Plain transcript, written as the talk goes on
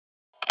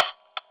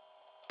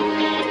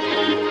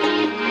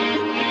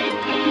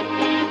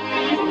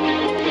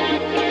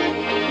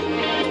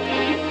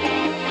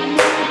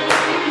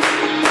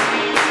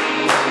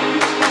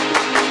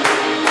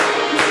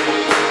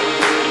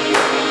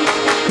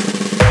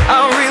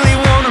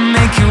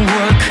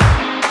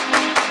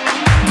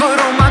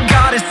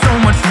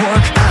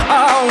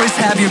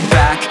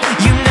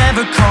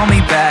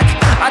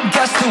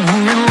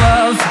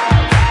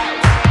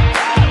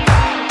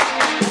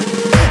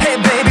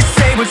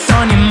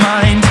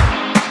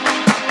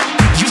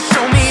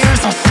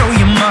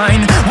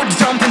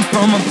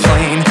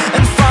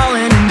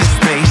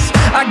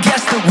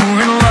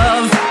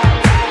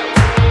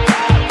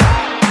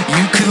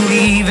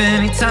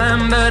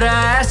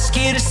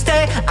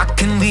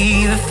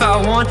leave if I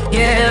want,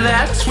 yeah,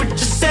 that's what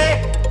you say.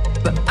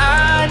 But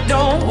I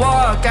don't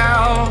walk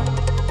out,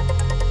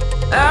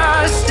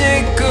 I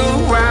stick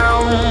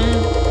around.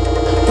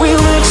 We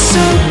look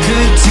so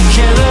good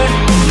together,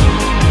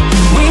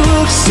 we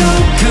look so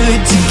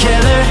good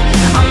together.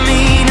 I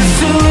mean, if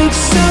it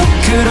looks so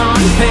good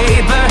on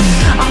paper,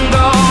 I'm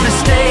gonna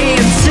stay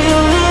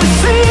until it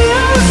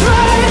feels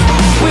right.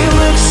 We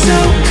look so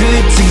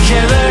good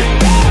together,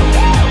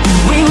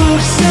 we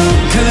look so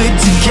good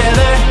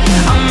together.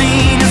 I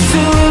mean, if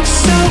it looks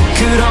so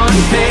good on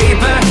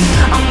paper,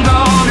 I'm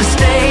gonna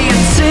stay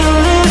until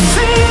it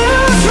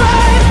feels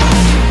right.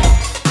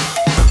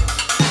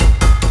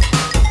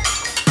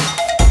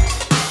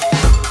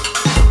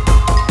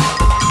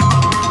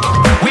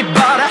 We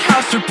bought a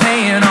house we're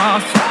paying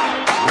off,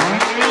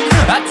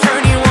 I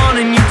turn you on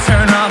and you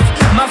turn off.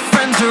 My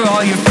friends are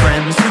all your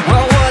friends,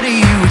 well, what do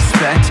you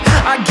expect?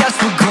 I guess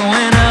we're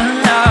growing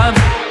up.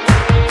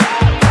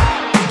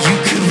 You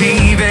could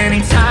leave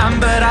anytime,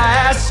 but I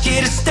ask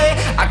you to stay.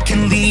 I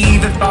can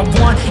leave if I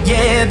want,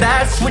 yeah,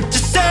 that's what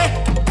you say.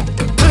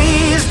 But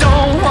please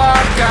don't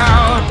walk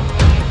out,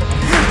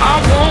 I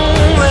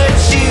won't let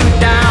you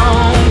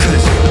down.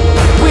 'Cause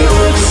we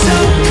look so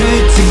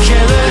good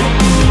together,